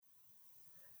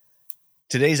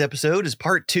Today's episode is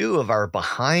part 2 of our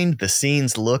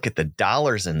behind-the-scenes look at the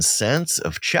dollars and cents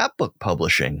of chapbook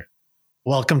publishing.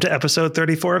 Welcome to episode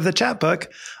 34 of The Chapbook.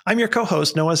 I'm your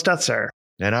co-host, Noah Stutzer.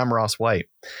 And I'm Ross White.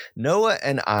 Noah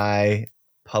and I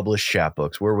publish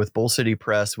chapbooks. We're with Bull City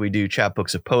Press. We do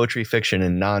chapbooks of poetry, fiction,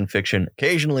 and nonfiction.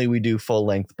 Occasionally, we do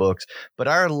full-length books, but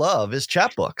our love is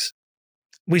chapbooks.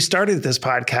 We started this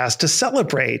podcast to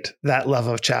celebrate that love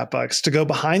of chapbooks, to go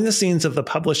behind the scenes of the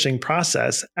publishing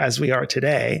process as we are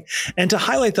today, and to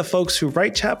highlight the folks who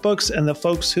write chapbooks and the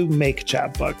folks who make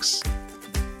chapbooks.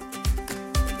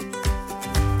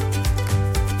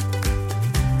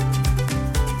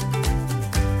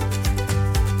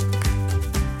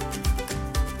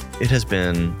 It has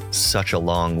been such a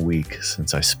long week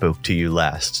since I spoke to you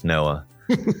last, Noah.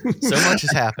 So much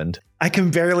has happened. I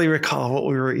can barely recall what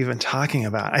we were even talking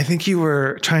about. I think you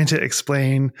were trying to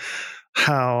explain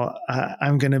how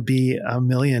I'm going to be a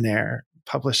millionaire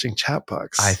publishing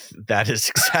chapbooks. That is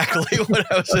exactly what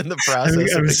I was in the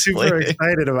process of I'm super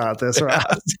excited about this,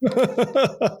 Ross.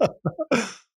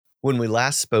 When we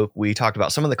last spoke, we talked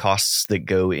about some of the costs that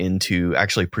go into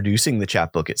actually producing the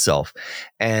chapbook itself.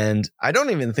 And I don't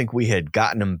even think we had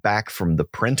gotten them back from the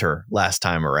printer last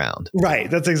time around. Right.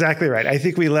 That's exactly right. I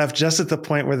think we left just at the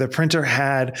point where the printer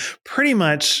had pretty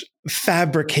much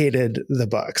fabricated the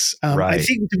books. Right. I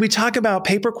think, did we talk about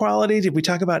paper quality? Did we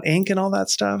talk about ink and all that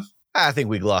stuff? I think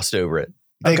we glossed over it.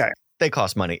 They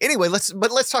cost money. Anyway, let's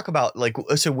talk about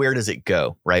so where does it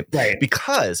go? Right.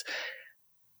 Because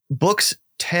books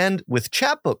with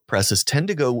chapbook presses tend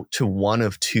to go to one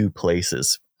of two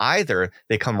places. Either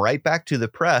they come right back to the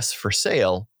press for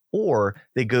sale, or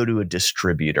they go to a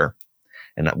distributor.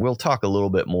 And we'll talk a little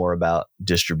bit more about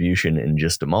distribution in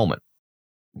just a moment.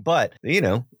 But,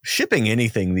 shipping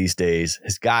anything these days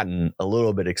has gotten a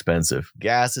little bit expensive.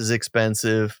 Gas is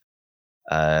expensive.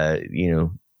 Gas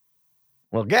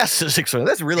is expensive.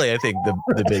 That's really, I think,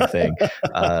 the big thing.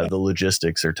 The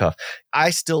logistics are tough.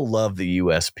 I still love the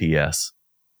USPS.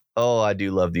 Oh, I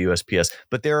do love the USPS,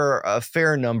 but there are a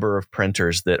fair number of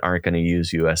printers that aren't going to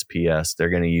use USPS. They're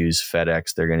going to use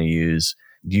FedEx. They're going to use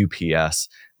UPS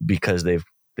because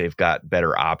they've got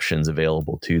better options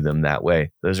available to them that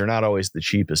way. Those are not always the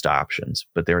cheapest options,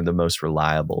 but they're the most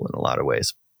reliable in a lot of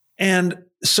ways. And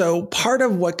so part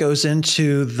of what goes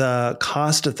into the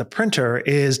cost of the printer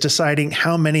is deciding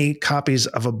how many copies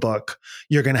of a book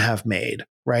you're going to have made,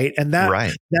 right? And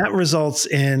that results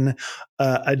in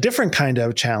a different kind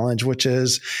of challenge, which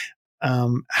is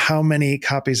how many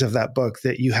copies of that book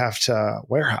that you have to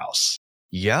warehouse.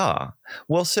 Yeah.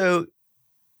 Well, so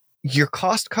your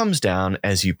cost comes down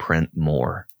as you print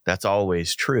more. That's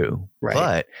always true. Right.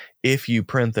 But if you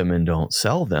print them and don't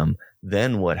sell them,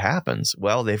 then what happens?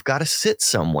 Well, they've got to sit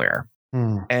somewhere.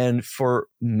 And for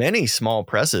many small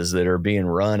presses that are being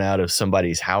run out of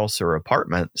somebody's house or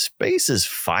apartment, space is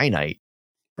finite.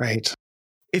 Right.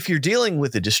 If you're dealing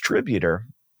with a distributor,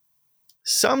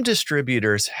 some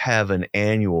distributors have an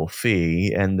annual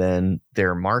fee and then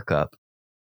their markup.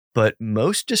 But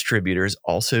most distributors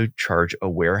also charge a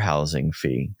warehousing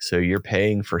fee. So you're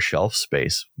paying for shelf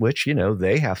space, which,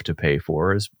 they have to pay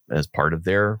for as part of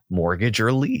their mortgage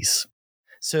or lease.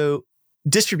 So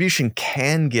distribution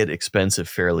can get expensive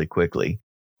fairly quickly.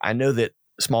 I know that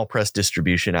small press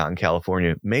distribution out in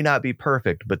California may not be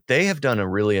perfect, but they have done a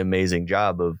really amazing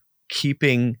job of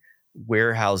keeping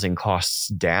warehousing costs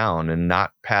down and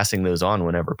not passing those on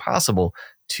whenever possible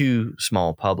to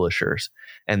small publishers.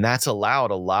 And that's allowed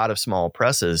a lot of small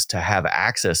presses to have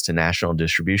access to national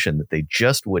distribution that they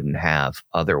just wouldn't have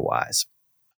otherwise.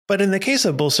 But in the case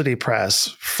of Bull City Press,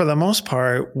 for the most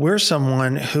part, we're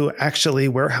someone who actually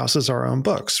warehouses our own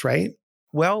books, right?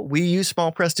 Well, we use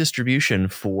small press distribution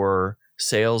for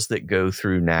sales that go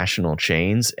through national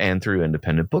chains and through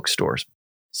independent bookstores.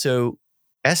 So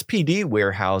SPD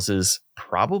warehouses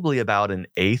probably about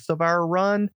 1/8 of our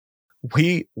run.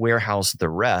 We warehouse the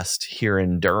rest here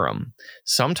in Durham.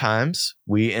 Sometimes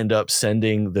we end up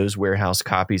sending those warehouse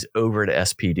copies over to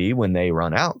SPD when they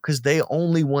run out because they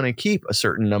only want to keep a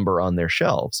certain number on their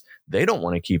shelves. They don't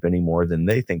want to keep any more than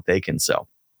they think they can sell.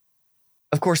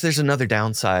 Of course, there's another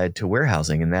downside to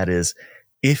warehousing, and that is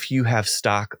if you have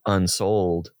stock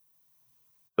unsold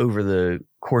over the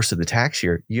course of the tax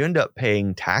year, you end up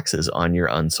paying taxes on your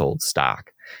unsold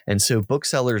stock. And so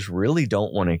booksellers really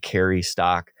don't want to carry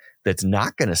stock that's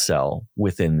not going to sell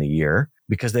within the year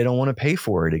because they don't want to pay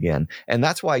for it again. And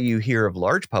that's why you hear of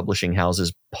large publishing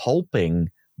houses pulping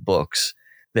books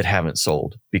that haven't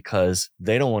sold because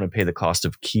they don't want to pay the cost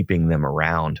of keeping them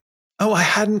around. Oh, I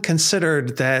hadn't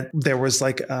considered that there was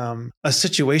like a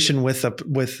situation with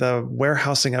the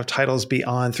warehousing of titles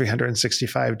beyond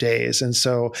 365 days. And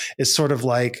so it's sort of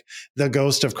like the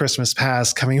ghost of Christmas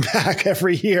past coming back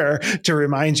every year to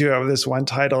remind you of this one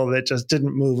title that just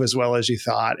didn't move as well as you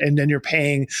thought. And then you're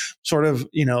paying sort of,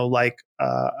 like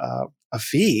a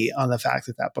fee on the fact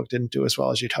that that book didn't do as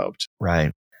well as you'd hoped.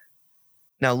 Right.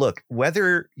 Now, look,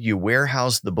 whether you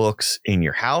warehouse the books in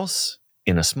your house,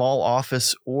 in a small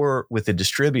office, or with a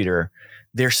distributor,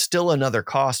 there's still another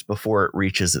cost before it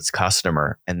reaches its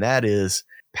customer, and that is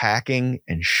packing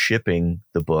and shipping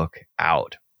the book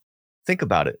out. Think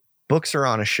about it. Books are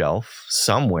on a shelf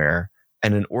somewhere,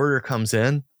 and an order comes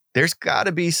in. There's got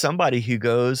to be somebody who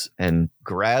goes and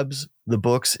grabs the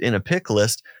books in a pick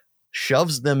list,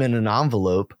 shoves them in an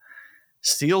envelope,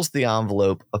 seals the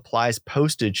envelope, applies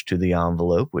postage to the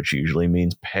envelope, which usually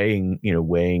means paying,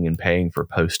 weighing and paying for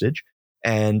postage,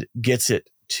 and gets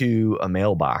it to a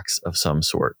mailbox of some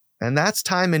sort. And that's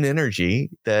time and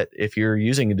energy that if you're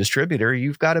using a distributor,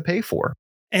 you've got to pay for.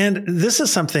 And this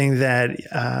is something that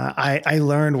I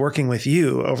learned working with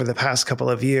you over the past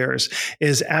couple of years,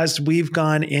 is as we've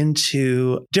gone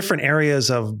into different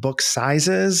areas of book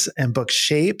sizes and book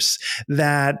shapes,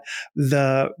 that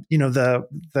the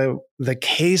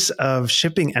case of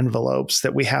shipping envelopes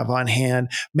that we have on hand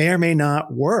may or may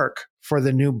not work for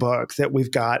the new book that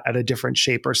we've got at a different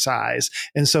shape or size.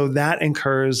 And so that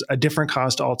incurs a different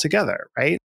cost altogether,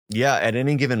 right? Yeah, at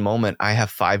any given moment, I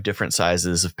have 5 different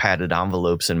sizes of padded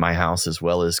envelopes in my house, as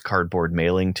well as cardboard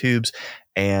mailing tubes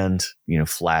and,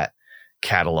 flat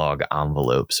catalog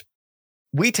envelopes.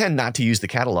 We tend not to use the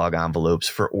catalog envelopes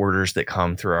for orders that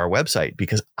come through our website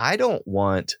because I don't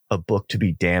want a book to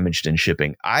be damaged in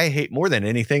shipping. I hate, more than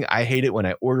anything, I hate it when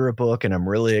I order a book and I'm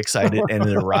really excited and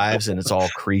it arrives and it's all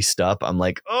creased up. I'm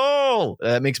like, oh,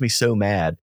 that makes me so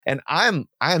mad. And I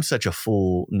am such a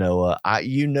fool, Noah. I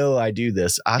do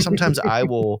this. Sometimes I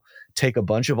will take a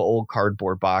bunch of old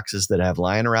cardboard boxes that I have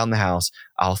lying around the house.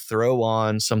 I'll throw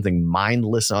on something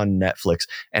mindless on Netflix,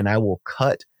 and I will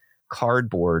cut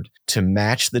cardboard to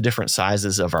match the different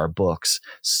sizes of our books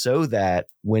so that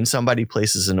when somebody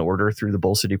places an order through the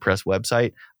Bowl City Press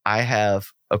website, I have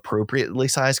appropriately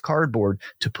sized cardboard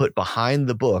to put behind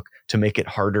the book to make it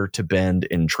harder to bend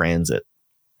in transit.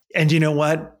 And you know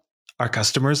what? Our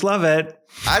customers love it.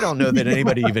 I don't know that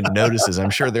anybody even notices. I'm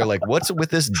sure they're like, what's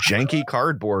with this janky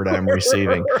cardboard I'm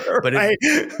receiving? But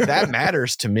that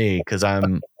matters to me because I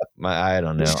don't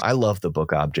know. I love the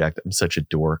book object. I'm such a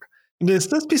dork. Does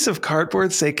this piece of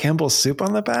cardboard say Campbell's soup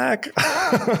on the back?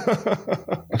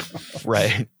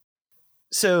 Right.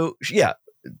 So, yeah,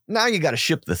 now you got to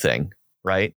ship the thing,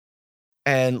 right?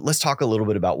 And let's talk a little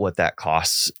bit about what that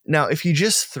costs. Now, if you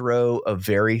just throw a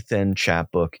very thin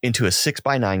chapbook into a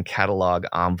 6x9 catalog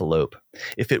envelope,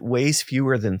 if it weighs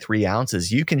fewer than 3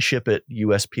 ounces, you can ship it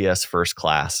USPS first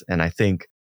class. And I think,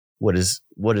 what is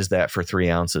that for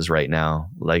 3 ounces right now?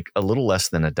 Like a little less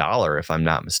than $1, if I'm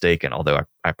not mistaken, although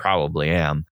I probably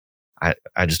am. I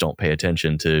just don't pay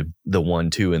attention to the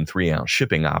 1, 2, and 3 ounce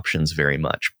shipping options very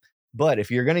much. But if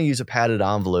you're going to use a padded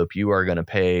envelope, you are going to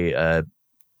pay a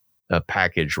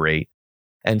package rate.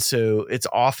 And so it's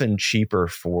often cheaper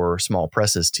for small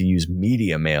presses to use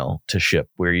media mail to ship,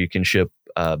 where you can ship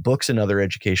books and other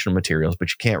educational materials,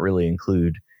 but you can't really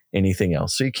include anything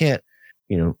else. So you can't,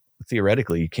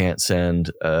 theoretically, you can't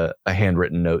send a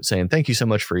handwritten note saying, thank you so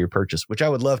much for your purchase, which I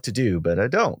would love to do, but I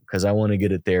don't because I want to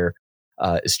get it there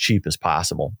as cheap as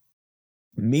possible.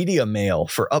 Media mail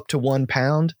for up to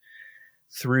 £1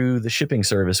 through the shipping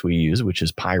service we use, which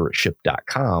is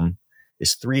pirateship.com,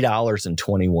 is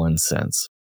 $3.21.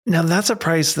 Now, that's a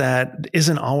price that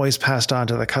isn't always passed on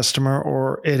to the customer,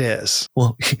 or it is.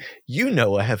 Well,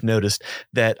 I have noticed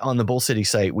that on the Bowl City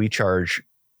site, we charge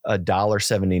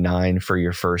 $1.79 for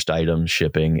your first item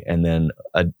shipping, and then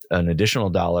an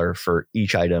additional $1 for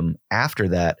each item after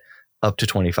that, up to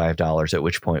 $25, at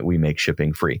which point we make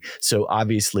shipping free. So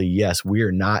obviously, yes, we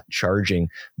are not charging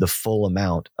the full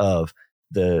amount of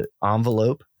the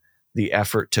envelope, the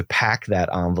effort to pack that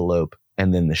envelope,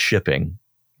 and then the shipping.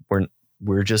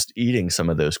 We're just eating some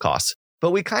of those costs. But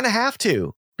we kind of have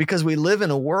to, because we live in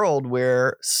a world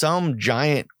where some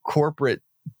giant corporate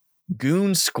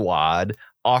goon squad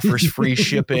offers free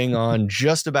shipping on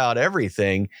just about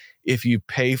everything if you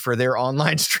pay for their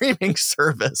online streaming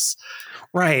service.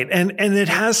 Right. And it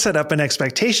has set up an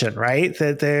expectation, right?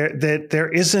 That there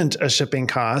isn't a shipping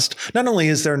cost. Not only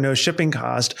is there no shipping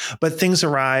cost, but things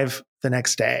arrive the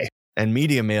next day. And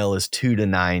media mail is 2 to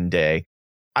 9 day.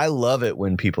 I love it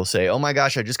when people say, oh my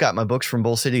gosh, I just got my books from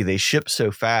Bull City. They ship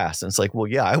so fast. And it's like, well,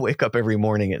 yeah, I wake up every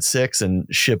morning at 6 and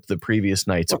ship the previous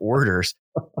night's orders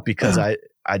because I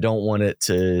don't want it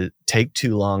to take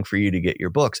too long for you to get your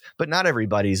books. But not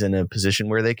everybody's in a position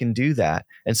where they can do that.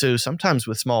 And so sometimes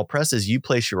with small presses, you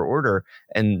place your order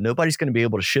and nobody's going to be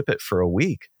able to ship it for a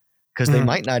week because they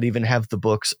might not even have the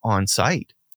books on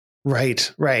site.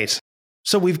 Right, right.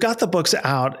 So we've got the books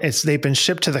out. They've been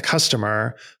shipped to the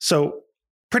customer. So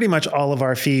pretty much all of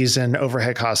our fees and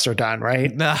overhead costs are done,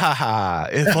 right?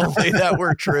 If only that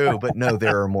were true. But no,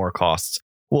 there are more costs.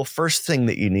 Well, first thing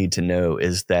that you need to know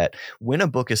is that when a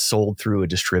book is sold through a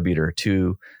distributor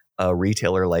to a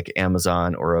retailer like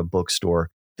Amazon or a bookstore,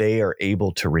 they are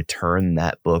able to return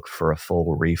that book for a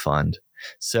full refund.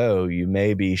 So you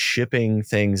may be shipping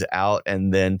things out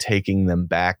and then taking them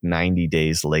back 90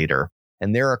 days later.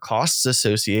 And there are costs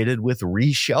associated with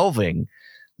reshelving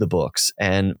the books.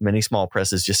 And many small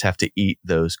presses just have to eat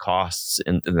those costs.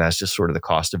 And that's just sort of the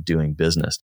cost of doing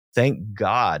business. Thank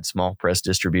God small press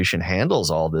distribution handles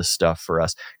all this stuff for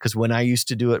us. Because when I used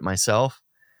to do it myself,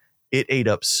 it ate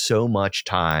up so much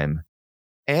time.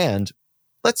 And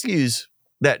let's use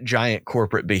that giant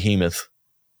corporate behemoth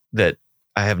that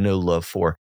I have no love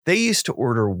for. They used to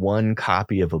order one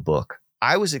copy of a book.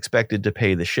 I was expected to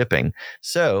pay the shipping.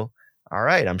 So, all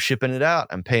right, I'm shipping it out.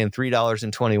 I'm paying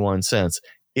 $3.21.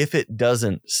 If it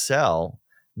doesn't sell,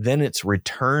 then it's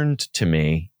returned to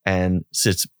me and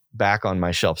sits back on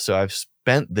my shelf. So I've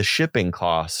spent the shipping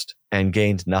cost and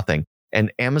gained nothing.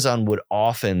 And Amazon would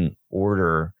often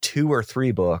order 2 or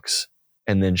 3 books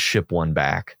and then ship one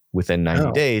back within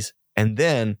 90 days. And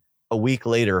then a week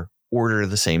later, order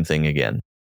the same thing again.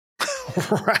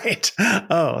 Right.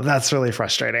 Oh, that's really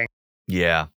frustrating.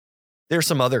 Yeah. There's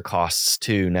some other costs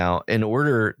too. Now, in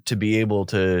order to be able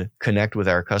to connect with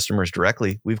our customers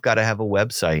directly, we've got to have a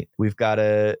website. We've got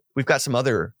some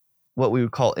other what we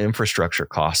would call infrastructure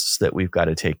costs that we've got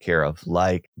to take care of,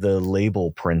 like the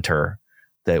label printer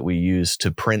that we use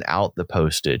to print out the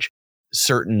postage,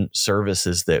 certain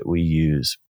services that we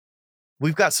use.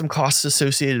 We've got some costs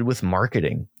associated with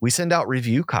marketing. We send out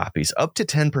review copies, up to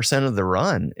 10% of the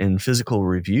run in physical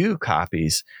review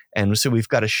copies. And so we've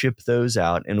got to ship those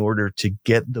out in order to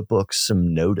get the book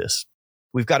some notice.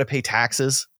 We've got to pay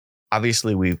taxes.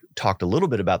 Obviously, we've talked a little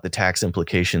bit about the tax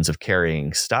implications of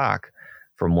carrying stock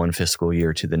from one fiscal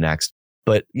year to the next.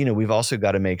 But, we've also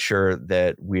got to make sure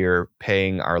that we're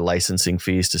paying our licensing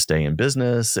fees to stay in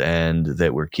business and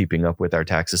that we're keeping up with our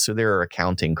taxes. So there are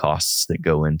accounting costs that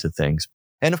go into things.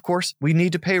 And of course, we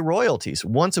need to pay royalties.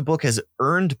 Once a book has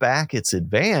earned back its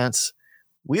advance,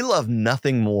 we love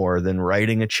nothing more than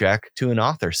writing a check to an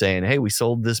author saying, hey, we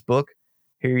sold this book.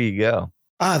 Here you go.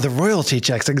 The royalty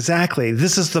checks. Exactly.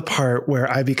 This is the part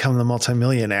where I become the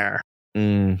multimillionaire.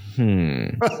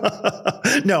 Mm-hmm.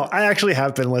 No, I actually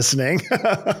have been listening.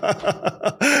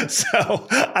 So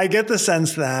I get the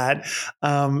sense that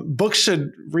books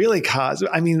should really cost.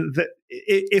 I mean,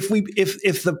 if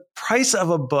the price of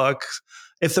a book,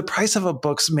 if the price of a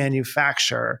book's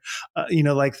manufacture,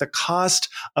 like the cost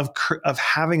of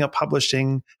having a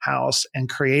publishing house and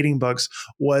creating books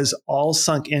was all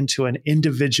sunk into an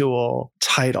individual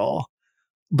title,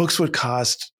 books would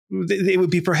cost. It would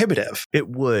be prohibitive. It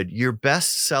would. Your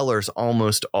best sellers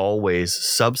almost always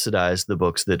subsidize the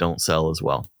books that don't sell as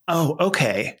well. Oh,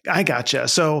 okay. I gotcha.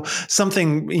 So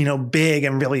something, big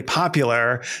and really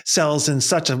popular sells in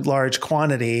such a large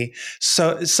quantity,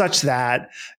 such that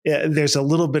there's a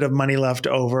little bit of money left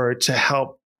over to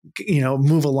help,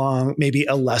 move along maybe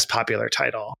a less popular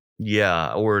title.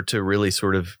 Yeah. Or to really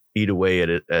sort of eat away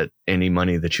at any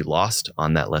money that you lost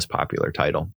on that less popular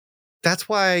title. That's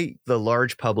why the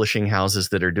large publishing houses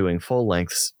that are doing full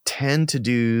lengths tend to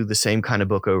do the same kind of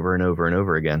book over and over and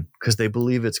over again because they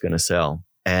believe it's going to sell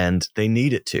and they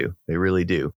need it to. They really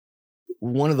do.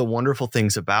 One of the wonderful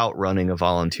things about running a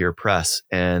volunteer press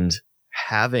and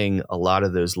having a lot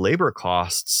of those labor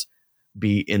costs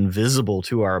be invisible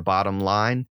to our bottom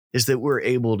line is that we're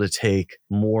able to take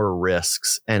more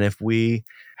risks. And if we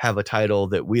have a title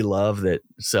that we love that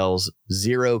sells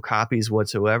 0 copies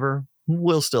whatsoever,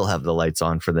 we'll still have the lights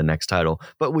on for the next title.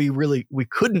 But we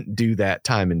couldn't do that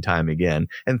time and time again.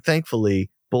 And thankfully,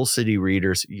 Bull City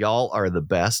readers, y'all are the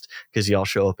best because y'all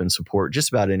show up and support just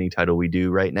about any title we do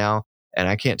right now. And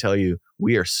I can't tell you,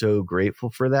 we are so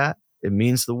grateful for that. It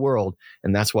means the world.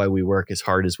 And that's why we work as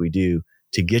hard as we do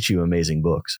to get you amazing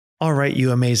books. All right,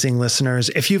 you amazing listeners.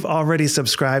 If you've already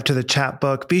subscribed to the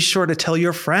Chapbook, be sure to tell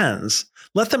your friends.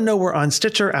 Let them know we're on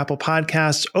Stitcher, Apple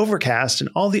Podcasts, Overcast, and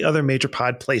all the other major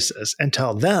pod places, and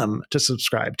tell them to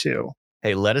subscribe too.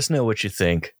 Hey, let us know what you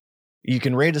think. You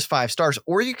can rate us 5 stars,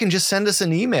 or you can just send us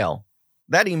an email.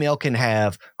 That email can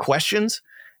have questions.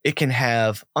 It can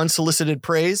have unsolicited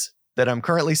praise that I'm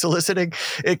currently soliciting.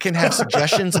 It can have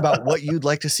suggestions about what you'd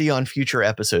like to see on future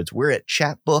episodes. We're at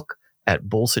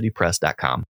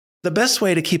chatbook@bullcitypress.com. The best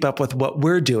way to keep up with what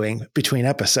we're doing between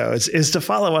episodes is to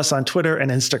follow us on Twitter and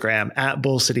Instagram at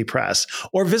Bull City Press,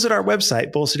 or visit our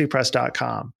website,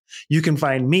 bullcitypress.com. You can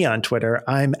find me on Twitter.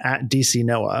 I'm at DC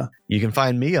Noah. You can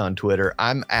find me on Twitter.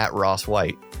 I'm at Ross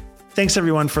White. Thanks,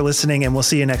 everyone, for listening, and we'll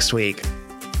see you next week.